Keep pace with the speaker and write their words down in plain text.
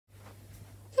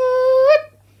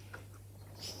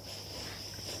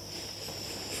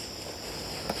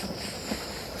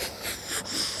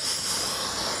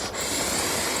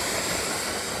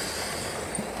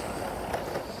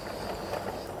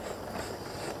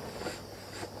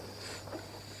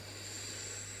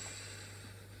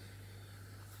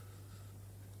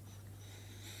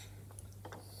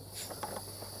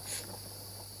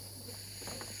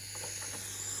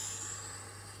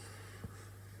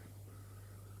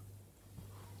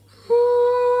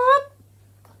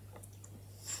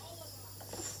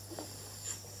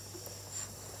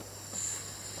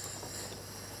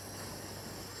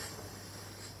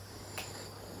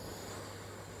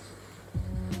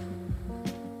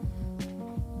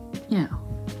Now,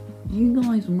 you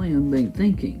guys may have been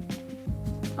thinking,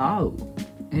 oh,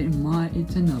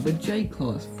 it's another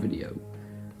J-Class video.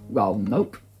 Well,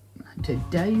 nope.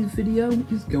 Today's video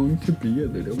is going to be a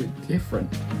little bit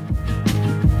different.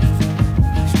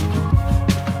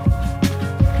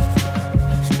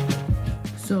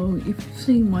 So, if you've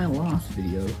seen my last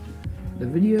video, the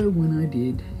video when I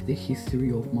did the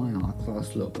history of my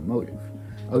R-Class locomotive.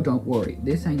 Oh, don't worry,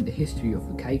 this ain't the history of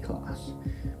the K-Class,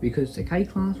 because the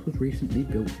K-Class was recently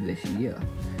built this year,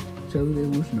 so there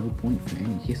was no point for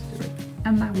any history.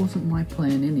 And that wasn't my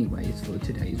plan anyways for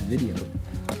today's video.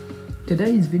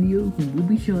 Today's video, we will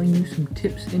be showing you some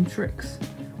tips and tricks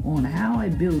on how I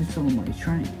build some of my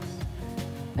trains,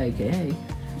 aka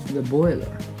the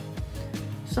boiler.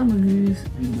 Some of you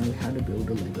know how to build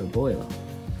a Lego boiler,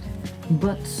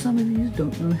 but some of you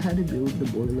don't know how to build the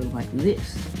boiler like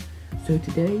this. So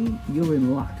today, you're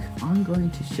in luck. I'm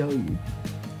going to show you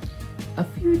a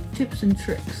few tips and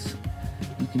tricks.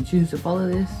 You can choose to follow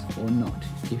this or not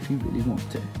if you really want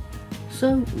to.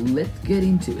 So let's get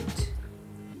into it.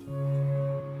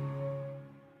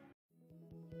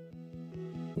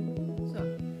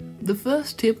 So, the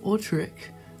first tip or trick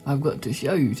I've got to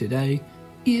show you today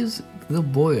is the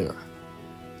boiler.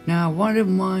 Now, one of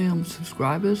my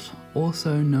subscribers,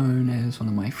 also known as one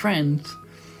of my friends,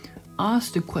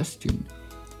 asked a question: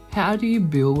 how do you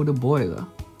build a boiler?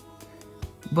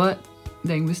 But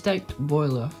they mistaked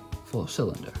boiler for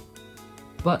cylinder.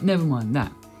 But never mind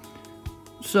that.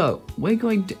 So we're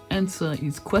going to answer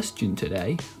his question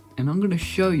today, and I'm going to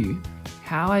show you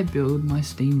how I build my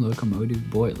steam locomotive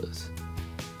boilers.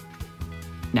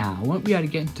 Now, I won't be able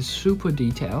to get into super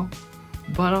detail,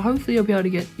 but hopefully I'll be able to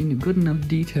get into good enough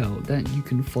detail that you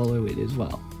can follow it as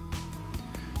well.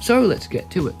 So let's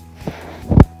get to it.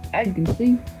 As you can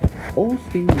see, all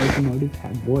steam locomotives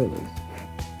have boilers.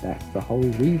 That's the whole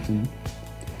reason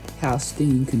how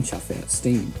steam can chuff out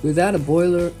steam. Without a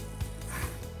boiler,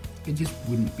 it just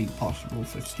wouldn't be possible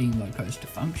for steam locos to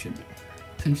function,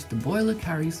 since the boiler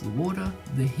carries the water,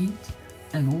 the heat,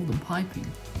 and all the piping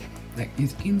that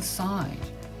is inside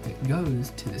that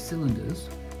goes to the cylinders,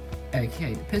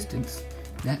 aka the pistons,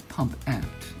 that pump out.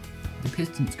 The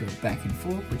pistons go back and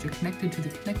forth, which are connected to the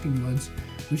connecting rods,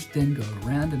 which then go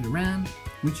around and around,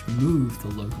 which move the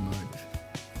locomotive.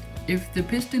 If the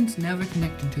pistons never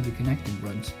connected to the connecting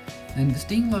rods, then the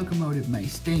steam locomotive may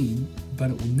steam, but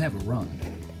it will never run.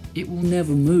 It will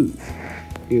never move.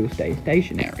 It will stay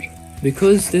stationary,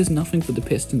 because there's nothing for the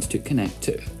pistons to connect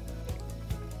to.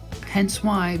 Hence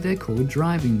why they're called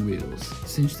driving wheels,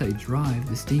 since they drive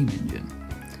the steam engine.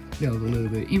 There's a little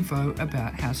bit of info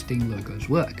about how steam locos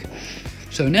work.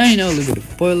 So now you know a little bit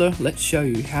of a boiler, let's show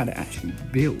you how to actually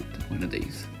build one of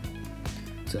these.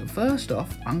 So first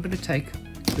off, I'm going to take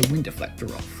the wind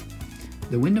deflector off.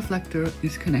 The wind deflector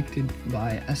is connected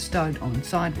by a stud on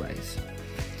sideways,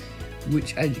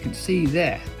 which, as you can see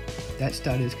there, that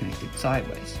stud is connected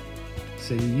sideways.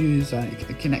 So you use a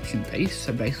connection piece,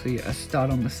 so basically a stud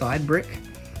on the side brick,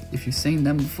 if you've seen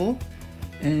them before,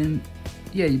 and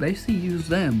yeah, you basically use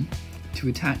them to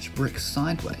attach bricks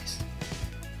sideways,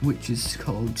 which is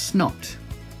called snot,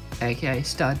 aka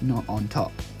stud not on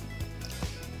top.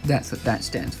 That's what that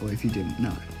stands for if you didn't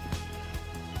know.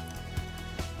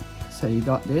 So you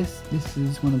got this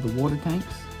is one of the water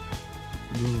tanks,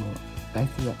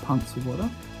 basically that pumps the water.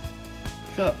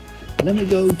 So let me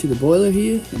go to the boiler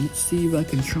here and let's see if I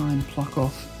can try and pluck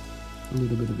off a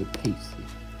little bit of a piece here.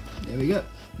 There we go.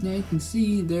 Now you can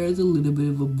see there's a little bit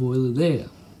of a boiler there.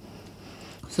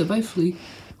 So basically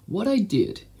what I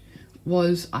did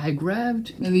was I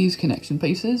grabbed these connection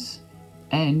pieces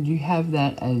and you have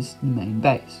that as the main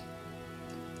base.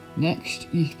 Next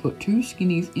you put two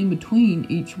skinnies in between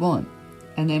each one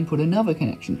and then put another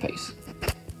connection piece.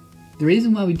 The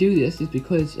reason why we do this is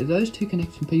because if those two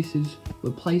connection pieces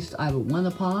were placed either one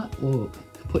apart or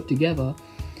put together,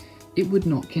 it would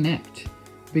not connect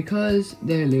because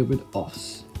they're a little bit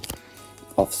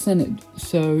off-centered.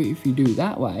 So if you do it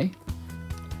that way,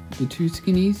 the two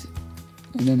skinnies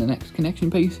and then the next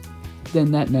connection piece,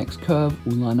 then that next curve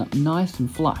will line up nice and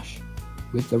flush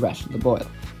with the rest of the boiler.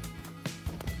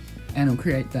 And it'll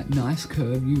create that nice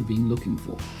curve you've been looking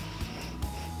for.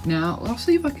 Now, I'll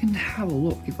see if I can have a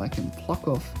look if I can pluck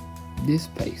off this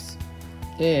piece.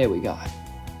 There we go.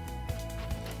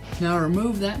 Now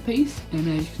remove that piece, and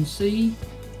as you can see,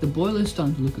 the boiler's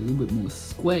starting to look a little bit more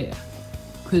square,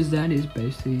 because that is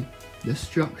basically the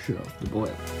structure of the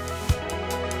boiler.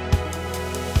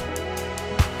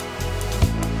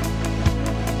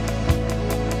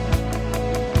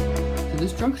 So the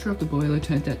structure of the boiler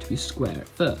turns out to be square at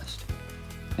first,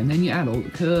 and then you add all the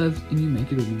curves and you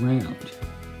make it all round.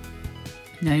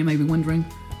 Now you may be wondering,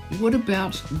 what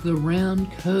about the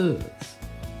round curves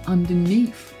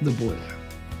underneath the boiler?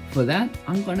 For that,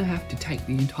 I'm going to have to take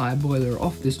the entire boiler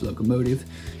off this locomotive,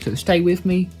 so stay with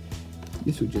me.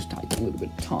 This will just take a little bit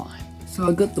of time. So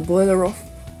I got the boiler off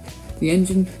the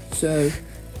engine, so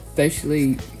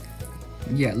basically,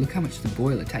 yeah, look how much the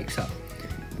boiler takes up.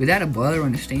 Without a boiler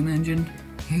on a steam engine,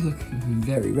 they look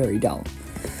very, very dull.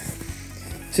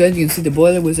 So as you can see, the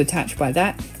boiler was attached by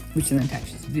that, which then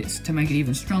attaches to this. To make it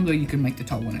even stronger, you can make the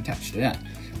top one attached to that.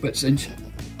 But since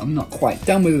I'm not quite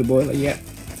done with the boiler yet,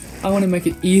 I want to make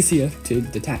it easier to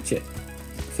detach it.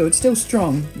 So it's still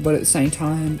strong, but at the same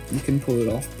time, you can pull it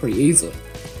off pretty easily.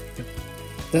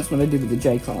 That's what I did with the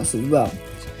J-Class as well.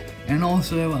 And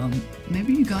also,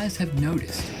 maybe you guys have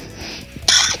noticed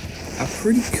a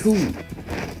pretty cool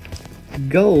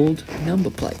gold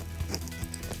number plate.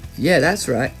 Yeah, that's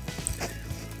right.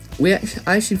 I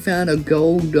actually found a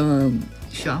gold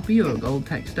Sharpie or a gold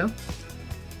texter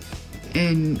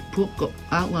and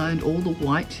outlined all the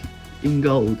white in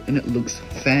gold, and it looks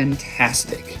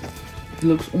fantastic. It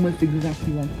looks almost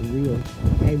exactly like the real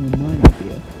A19 up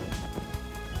here.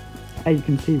 As you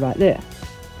can see right there,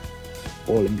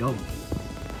 all in gold.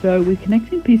 So we're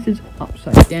connecting pieces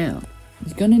upside down.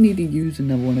 He's gonna need to use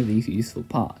another one of these useful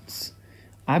parts.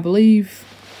 I believe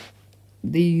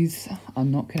these are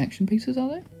not connection pieces, are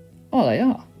they? Oh, they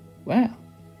are. Wow.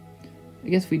 I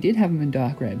guess we did have them in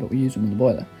dark red, but we used them in the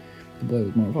boiler. The boiler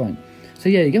was more important. So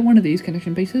yeah, you get one of these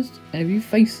connection pieces, and if you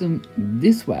face them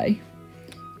this way,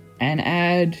 and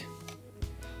add,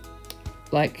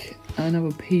 like,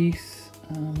 another piece,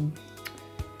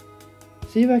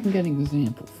 see if I can get an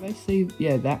example. If I see,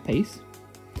 yeah, that piece,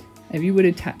 if you would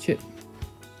attach it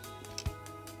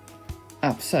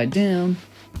upside down,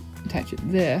 attach it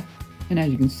there, and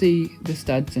as you can see, the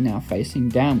studs are now facing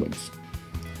downwards.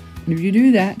 And if you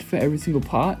do that for every single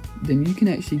part, then you can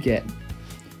actually get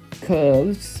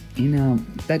curves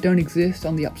that don't exist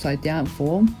on the upside down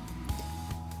form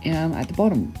at the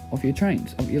bottom of your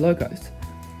trains, of your locos.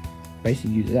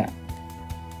 Basically use that.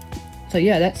 So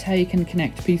yeah, that's how you can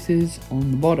connect pieces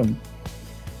on the bottom.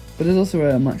 But there's also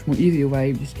a much more easier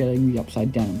way of just getting the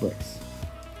upside down bricks.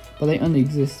 But they only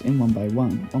exist in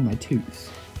 1x1, 1x2s.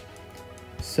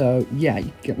 So yeah,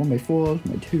 you get 1x4s,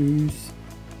 1x2s,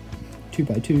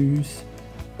 2x2s,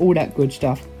 all that good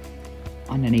stuff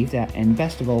underneath that. And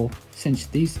best of all, since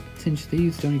these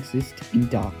don't exist in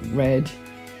dark red,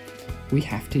 we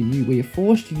are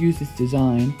forced to use this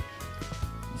design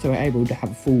so we're able to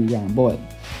have a full round boiler.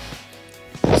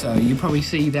 So you'll probably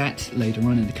see that later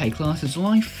on in the K-Class's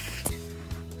life.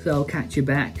 So I'll catch you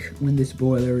back when this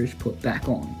boiler is put back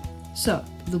on. So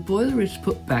the boiler is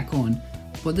put back on,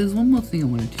 but there's one more thing I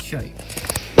wanted to show you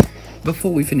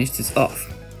before we finish this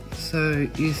off. So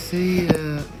you see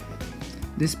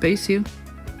this base here?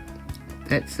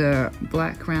 That's a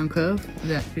black round curve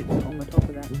that fits on the top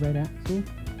of that red axle,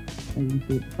 as you can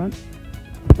see at the front.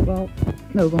 Well,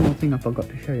 no, one more thing I forgot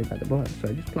to show you about the boiler,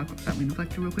 so just plug that in the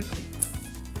reflector real quickly.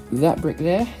 That brick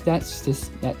there, that's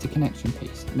a connection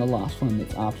piece, and the last one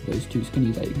that's after those two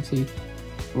skinnies that you can see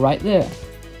right there.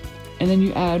 And then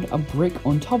you add a brick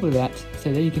on top of that,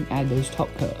 so then you can add those top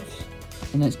curves.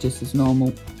 And that's just as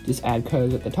normal, just add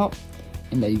curves at the top,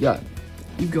 and there you go.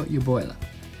 You've got your boiler.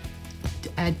 To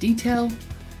add detail,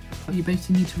 you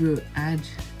basically need to add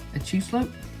a tube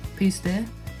slope piece there.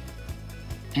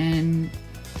 And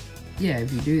yeah,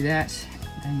 if you do that,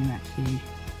 then you actually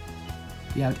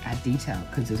be able to add detail,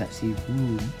 because there's actually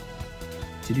room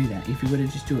to do that. If you were to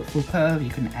just do it full curve, you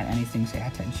couldn't add anything, so you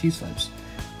had to add tube slopes,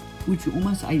 which are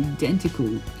almost identical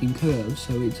in curves,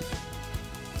 so it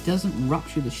doesn't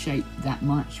rupture the shape that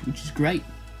much, which is great.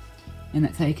 And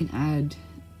that's how you can add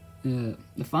the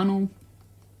funnel,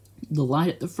 the light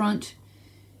at the front,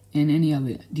 and any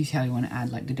other detail you want to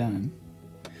add, like the dome.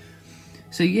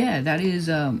 So yeah, that is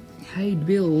how you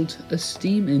build a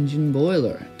steam engine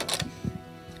boiler,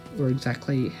 or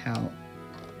exactly how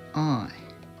I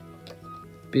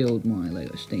build my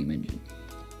Lego steam engine.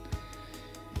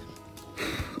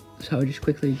 So I'll just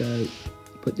quickly go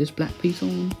put this black piece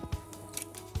on,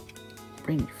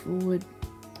 bring it forward,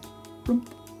 boom.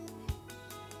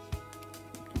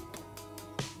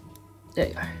 There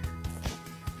you go.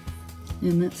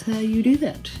 And that's how you do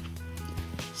that.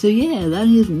 So yeah, that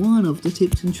is one of the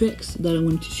tips and tricks that I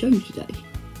wanted to show you today.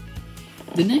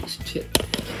 The next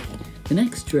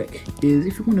trick is,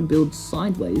 if you want to build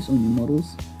sideways on your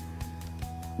models,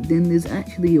 then there's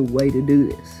actually a way to do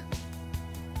this.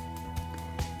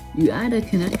 You add a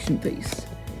connection piece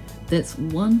that's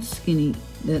one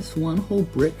whole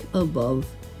brick above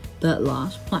that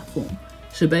last platform.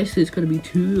 So basically it's got to be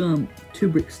two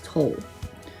bricks tall.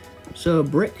 So a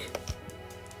brick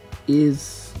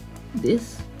is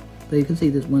this, but you can see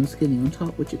there's one skinny on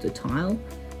top, which is a tile.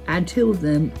 Add 2 of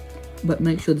them, but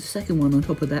make sure the second one on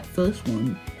top of that first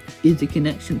one is the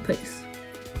connection piece,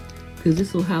 because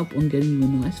this will help on getting you a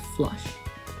nice flush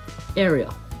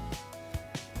area.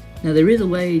 Now there is a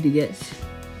way to get,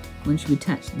 once you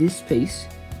attach this piece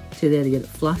to there, to get it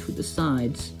flush with the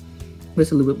sides, but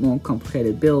it's a little bit more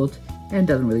complicated build and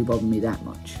doesn't really bother me that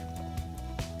much.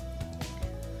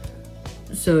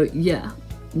 So yeah,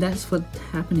 that's what's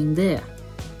happening there.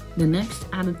 The next,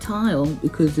 add a tile,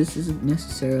 because this isn't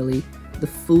necessarily the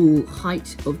full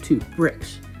height of 2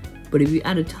 bricks, but if you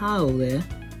add a tile there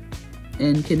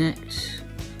and connect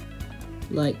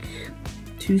like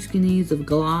 2 skinnies of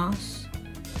glass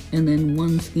and then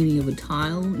 1 skinny of a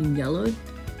tile in yellow,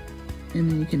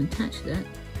 and then you can attach that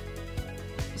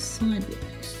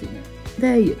sideways.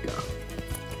 There you go.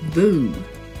 Boom.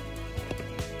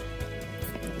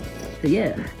 So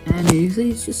yeah, and you see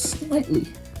it's just slightly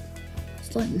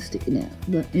sticking out,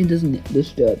 but it doesn't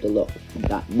disturb the look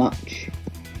that much.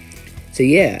 So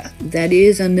yeah, that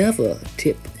is another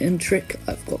tip and trick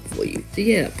I've got for you. So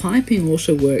yeah, piping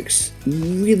also works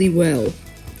really well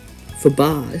for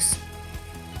bars.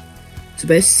 So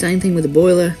basically same thing with the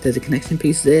boiler, there's a connection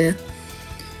piece there.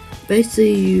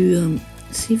 Basically you,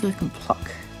 see if I can pluck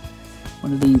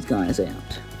one of these guys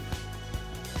out.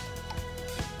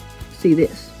 See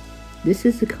this? This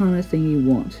is the kind of thing you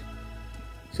want.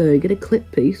 So you get a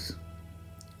clip piece,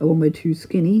 a 1x2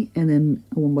 skinny, and then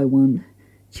a 1x1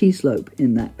 cheese slope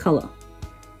in that color.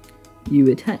 You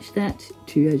attach that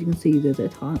to, as you can see, there's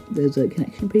a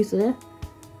connection piece there,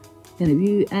 and if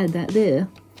you add that there,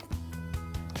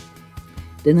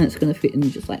 then that's going to fit in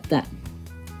just like that.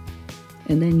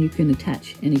 And then you can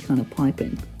attach any kind of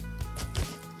piping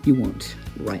you want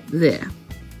right there.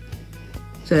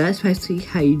 So that's basically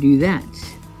how you do that.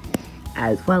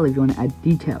 As well, if you want to add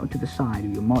detail to the side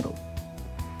of your model.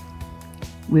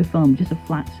 With just a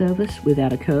flat surface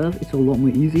without a curve, it's a lot more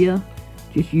easier.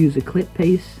 Just use a clip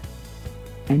piece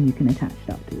and you can attach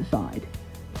stuff to the side,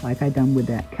 like I done with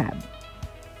that cab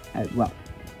as well.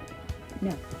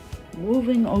 Now,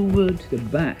 moving over to the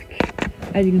back,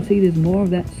 as you can see there's more of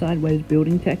that sideways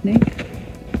building technique,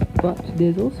 but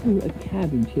there's also a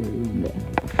cab interior in there.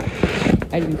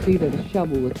 As you can see there's a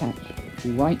shovel attached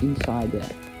right inside there,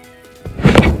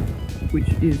 which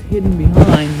is hidden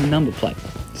behind the number plate,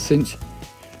 since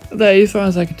they, as far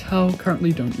as I can tell,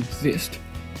 currently don't exist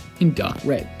in dark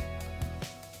red.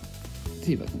 Let's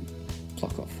see if I can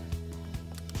pluck off.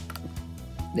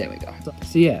 There we go.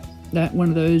 So yeah, that one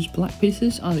of those black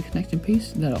pieces are the connecting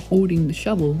piece that are holding the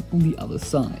shovel on the other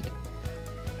side.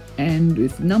 And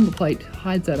with the number plate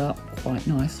hides that up quite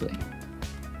nicely.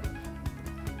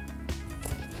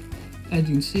 As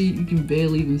you can see, you can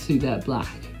barely even see that black.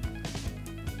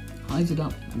 Hides it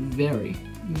up very,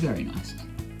 very nicely.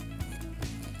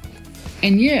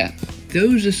 And yeah,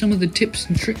 those are some of the tips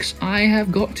and tricks I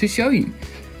have got to show you.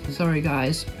 Sorry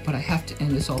guys, but I have to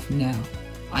end this off now.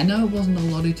 I know it wasn't a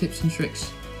lot of tips and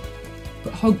tricks,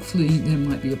 but hopefully there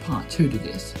might be a part 2 to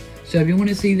this. So if you want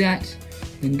to see that,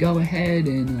 then go ahead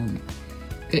and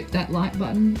hit that like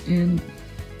button, and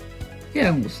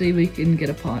yeah, we'll see if we can get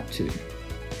a part 2.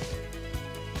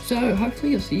 So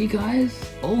hopefully I'll see you guys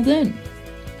all then.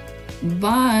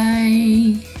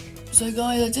 Bye! So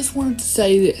guys, I just wanted to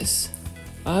say this.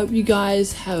 I hope you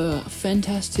guys have a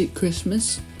fantastic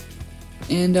Christmas,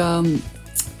 and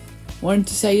wanted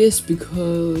to say this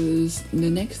because the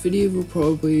next video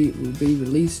will be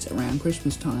released around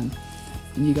Christmas time,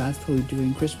 and you guys probably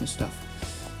doing Christmas stuff.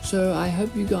 So I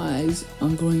hope you guys are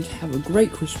going to have a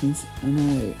great Christmas, and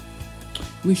I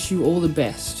wish you all the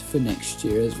best for next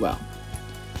year as well.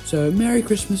 So Merry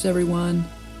Christmas everyone,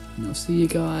 and I'll see you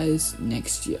guys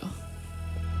next year.